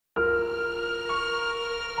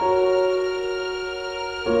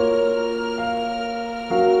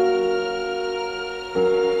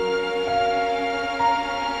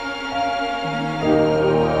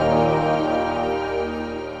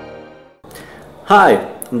Hi,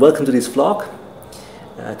 and welcome to this vlog.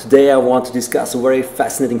 Today I want to discuss a very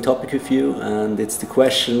fascinating topic with you, and it's the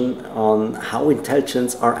question on how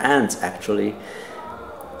intelligent are ants actually.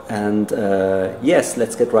 And yes,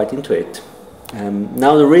 let's get right into it.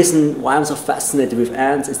 Now the reason why I'm so fascinated with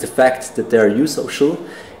ants is the fact that they are eusocial.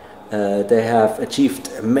 They have achieved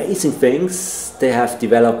amazing things. They have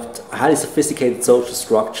developed highly sophisticated social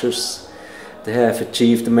structures. They have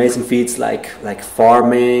achieved amazing feats like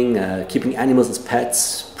farming, keeping animals as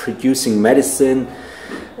pets, producing medicine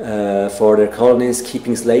for their colonies,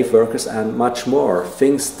 keeping slave workers, and much more.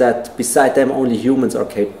 Things that beside them only humans are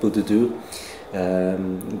capable to do.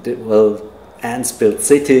 Ants build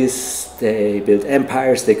cities, they build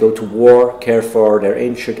empires, they go to war, care for their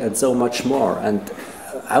injured, and so much more. And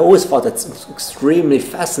I always thought that's extremely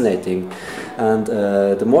fascinating. And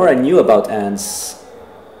the more I knew about ants,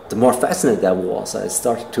 the more fascinated I was. I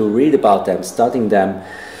started to read about them, studying them,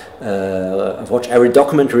 watch every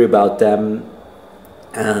documentary about them,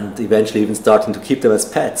 and eventually even starting to keep them as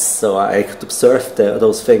pets, so I could observe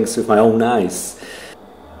those things with my own eyes.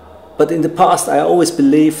 But in the past I always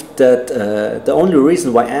believed that the only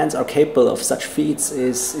reason why ants are capable of such feats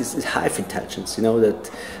is hive intelligence. You know,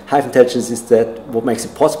 that hive intelligence is that what makes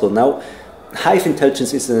it possible. Now, hive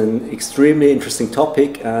intelligence is an extremely interesting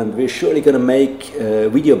topic, and we're surely going to make a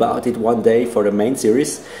video about it one day for the main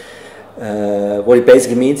series. What it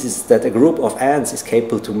basically means is that a group of ants is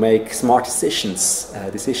capable to make smart decisions,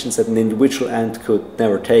 decisions that an individual ant could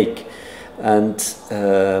never take. And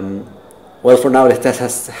well, for now that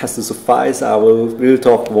has to suffice. We'll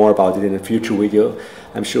talk more about it in a future video,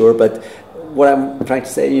 I'm sure. But what I'm trying to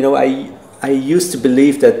say, you know, I used to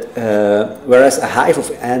believe that whereas a hive of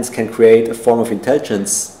ants can create a form of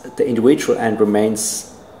intelligence, the individual ant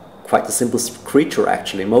remains quite a simple creature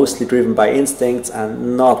actually, mostly driven by instincts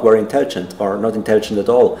and not very intelligent, or not intelligent at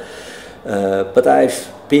all. But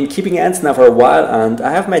I've been keeping ants now for a while, and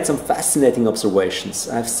I have made some fascinating observations.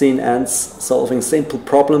 I've seen ants solving simple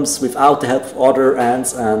problems without the help of other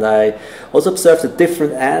ants, and I also observed that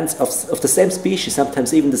different ants of the same species,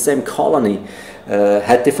 sometimes even the same colony,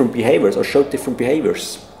 had different behaviors or showed different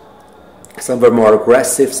behaviors. Some were more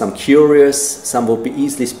aggressive, some curious, some would be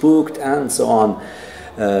easily spooked, and so on.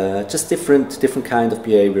 Just different kind of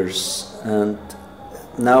behaviors. And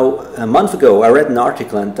now, a month ago, I read an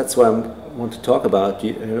article, and that's what I want to talk about.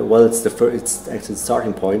 Well, it's actually the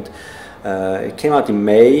starting point. It came out in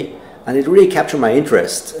May, and it really captured my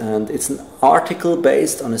interest. And it's an article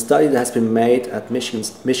based on a study that has been made at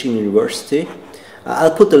Michigan University.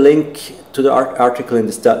 I'll put the link to the article in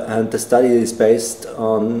and the study is based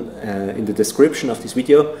on in the description of this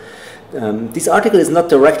video. This article is not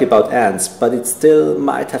directly about ants, but it still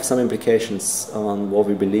might have some implications on what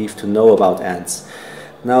we believe to know about ants.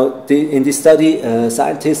 Now, in this study,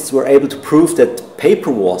 scientists were able to prove that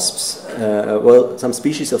paper wasps, some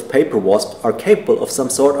species of paper wasp, are capable of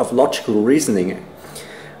some sort of logical reasoning.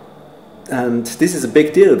 And this is a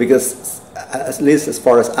big deal because, at least as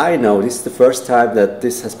far as I know, this is the first time that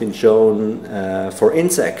this has been shown for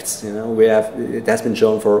insects. You know, it has been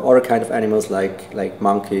shown for other kind of animals like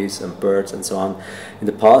monkeys and birds and so on in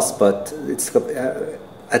the past, but it's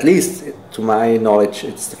at least to my knowledge,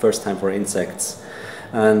 it's the first time for insects.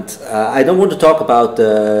 And I don't want to talk about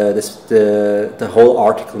the whole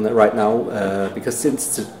article right now because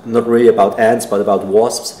since it's not really about ants but about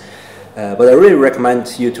wasps. But I really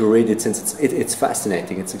recommend you to read it since it's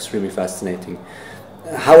fascinating. It's extremely fascinating.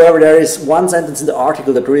 However, there is one sentence in the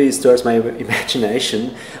article that really stirs my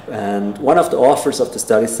imagination. And one of the authors of the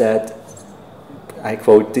study said, I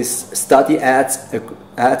quote, "This study adds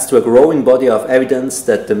to a growing body of evidence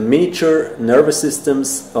that the miniature nervous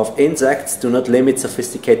systems of insects do not limit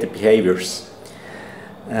sophisticated behaviors."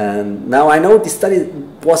 And now I know this study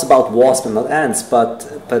was about wasps and not ants,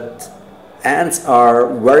 but ants are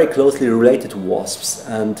very closely related to wasps,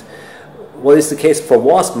 and what is the case for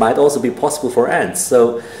wasps might also be possible for ants.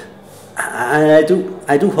 So I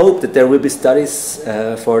do hope that there will be studies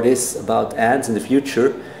for this about ants in the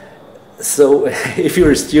future. So if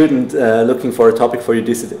you're a student looking for a topic for your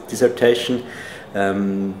dissertation,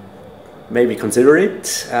 maybe consider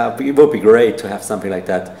it. It would be great to have something like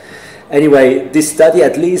that. Anyway, this study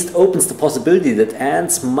at least opens the possibility that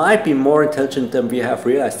ants might be more intelligent than we have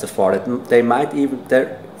realized so far. That they might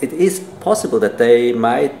it is possible that they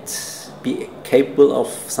might be capable of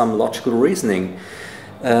some logical reasoning.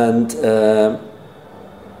 And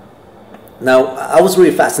now, I was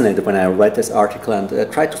really fascinated when I read this article and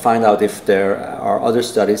tried to find out if there are other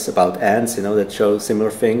studies about ants, you know, that show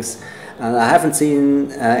similar things. And I haven't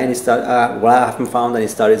seen any I haven't found any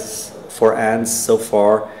studies for ants so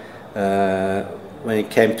far when it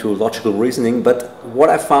came to logical reasoning. But what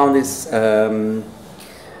I found is I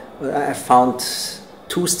found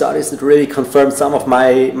two studies that really confirmed some of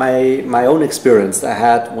my own experience I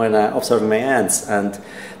had when observing my ants. And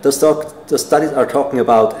those studies are talking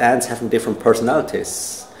about ants having different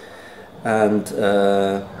personalities. And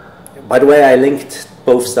by the way, I linked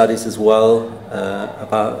both studies as well,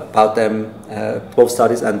 about them, both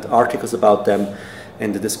studies and articles about them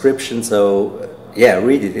in the description. So yeah,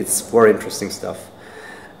 read it. It's very interesting stuff.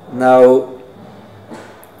 Now,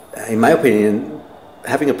 in my opinion,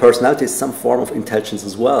 having a personality is some form of intelligence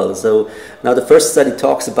as well. So now the first study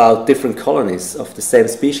talks about different colonies of the same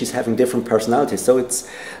species having different personalities. So it's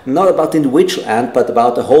not about the individual ant, but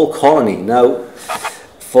about the whole colony. Now,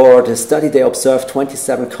 for the study, they observed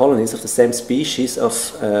 27 colonies of the same species of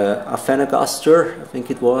Aphenogaster, I think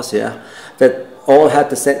it was, yeah, that all had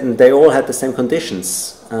the same. They all had the same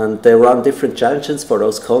conditions, and they ran different challenges for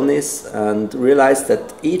those colonies, and realized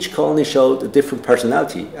that each colony showed a different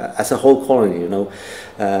personality as a whole colony. You know,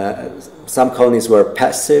 some colonies were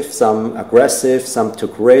passive, some aggressive, some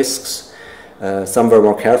took risks, some were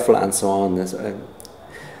more careful, and so on.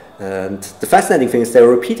 And the fascinating thing is they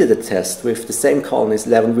repeated the test with the same colonies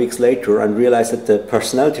 11 weeks later and realized that the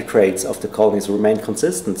personality traits of the colonies remained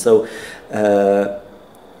consistent. So that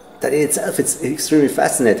in itself it's extremely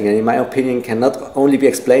fascinating, and in my opinion cannot only be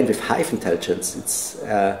explained with hive intelligence. It's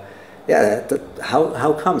yeah,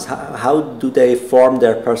 how comes? How do they form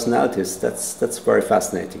their personalities? That's very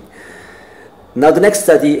fascinating. Now the next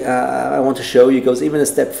study I want to show you goes even a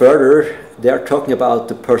step further. They are talking about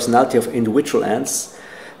the personality of individual ants.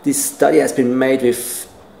 This study has been made with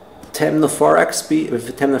Temnophorax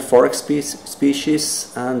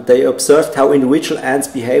species, and they observed how individual ants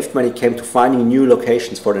behaved when it came to finding new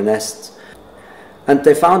locations for the nests. And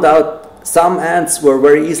they found out some ants were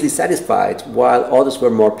very easily satisfied, while others were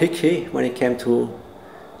more picky when it came to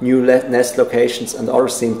new nest locations, and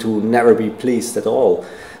others seemed to never be pleased at all.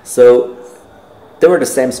 So they were the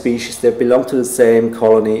same species, they belonged to the same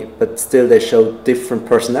colony, but still they showed different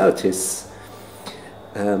personalities.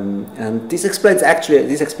 And this explains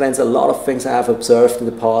a lot of things I have observed in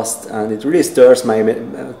the past, and it really stirs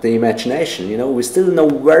the imagination. You know, we still know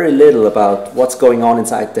very little about what's going on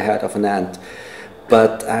inside the head of an ant,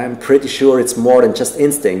 but I'm pretty sure it's more than just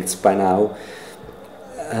instincts by now.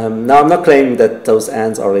 Now I'm not claiming that those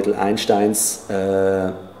ants are little Einsteins.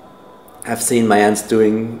 I've seen my ants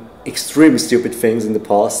doing extremely stupid things in the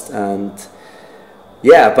past, and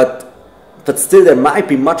yeah, but still there might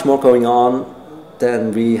be much more going on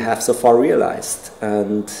than we have so far realized.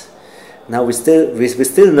 And now we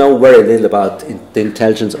still know very little about the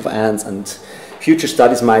intelligence of ants, and future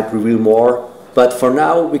studies might reveal more. But for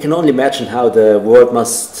now, we can only imagine how the world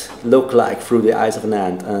must look like through the eyes of an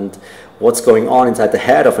ant, and what's going on inside the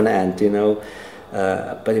head of an ant, you know.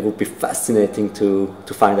 But it would be fascinating to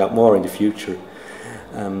find out more in the future.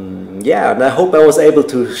 Yeah, and I hope I was able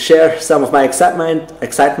to share some of my excitement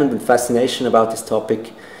and fascination about this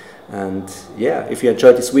topic. And yeah, if you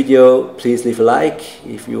enjoyed this video, please leave a like.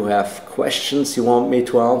 If you have questions you want me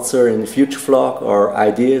to answer in the future vlog, or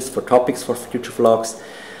ideas for topics for future vlogs,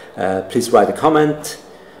 please write a comment.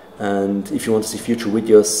 And if you want to see future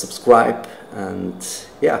videos, subscribe, and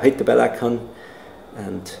yeah, hit the bell icon.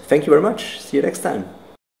 And thank you very much. See you next time.